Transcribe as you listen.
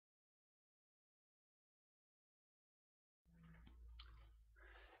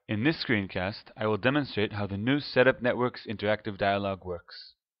In this screencast, I will demonstrate how the new Setup Networks interactive dialog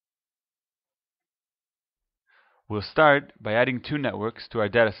works. We'll start by adding two networks to our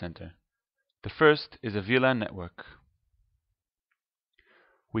data center. The first is a VLAN network.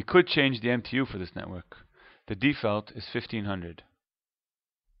 We could change the MTU for this network. The default is 1500.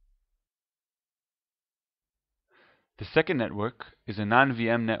 The second network is a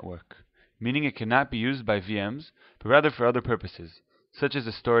non-VM network, meaning it cannot be used by VMs, but rather for other purposes, such as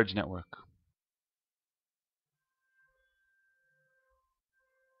a storage network.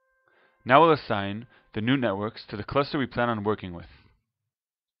 Now we'll assign the new networks to the cluster we plan on working with.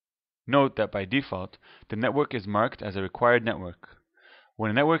 Note that by default, the network is marked as a required network. When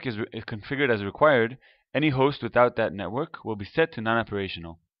a network is configured as required, any host without that network will be set to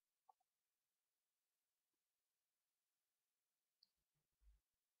non-operational.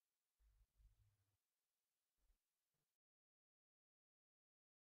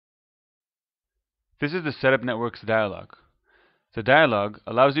 This is the Setup Networks dialog. The dialog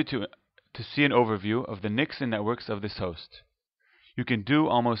allows you to see an overview of the NICs and networks of this host. You can do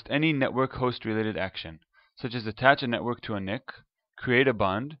almost any network host related action, such as attach a network to a NIC, create a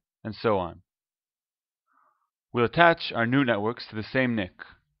bond, and so on. We'll attach our new networks to the same NIC,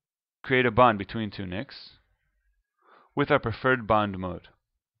 create a bond between two NICs, with our preferred bond mode.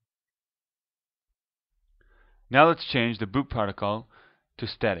 Now let's change the boot protocol to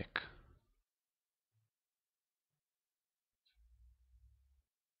static.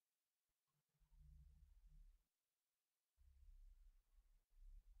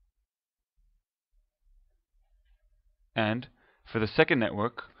 And for the second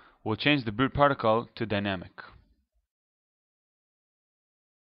network, we'll change the boot protocol to dynamic.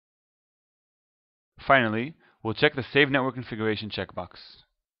 Finally, we'll check the Save Network Configuration checkbox.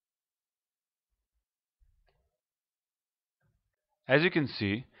 As you can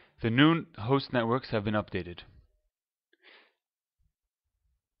see, the new host networks have been updated.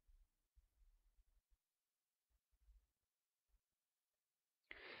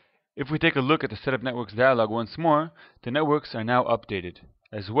 If we take a look at the Setup Networks dialog once more, the networks are now updated,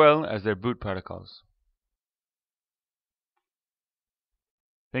 as well as their boot protocols.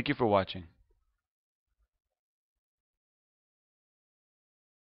 Thank you for watching.